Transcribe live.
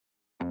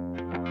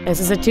This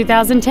is a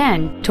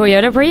 2010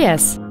 Toyota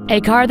Prius,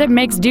 a car that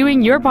makes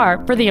doing your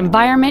part for the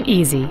environment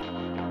easy.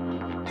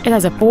 It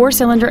has a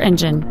 4-cylinder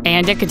engine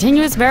and a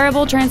continuous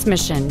variable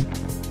transmission.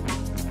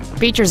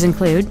 Features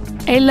include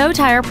a low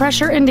tire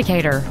pressure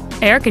indicator,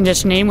 air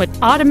conditioning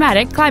with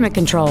automatic climate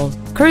control,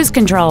 cruise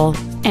control,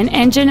 an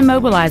engine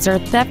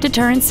immobilizer theft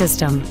deterrent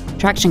system,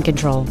 traction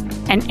control,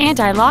 an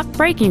anti-lock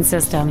braking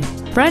system,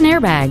 front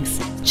airbags,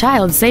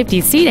 child safety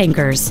seat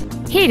anchors,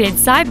 heated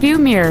side view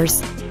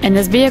mirrors, and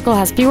this vehicle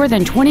has fewer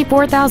than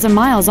 24,000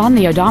 miles on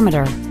the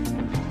odometer.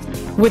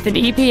 With an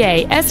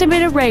EPA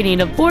estimated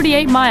rating of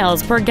 48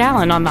 miles per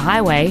gallon on the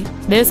highway,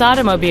 this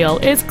automobile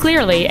is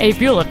clearly a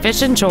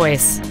fuel-efficient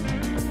choice.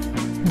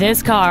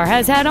 This car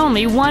has had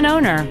only one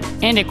owner,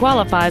 and it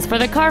qualifies for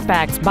the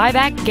Carfax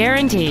buyback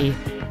guarantee.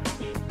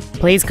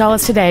 Please call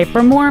us today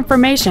for more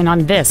information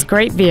on this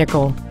great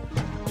vehicle.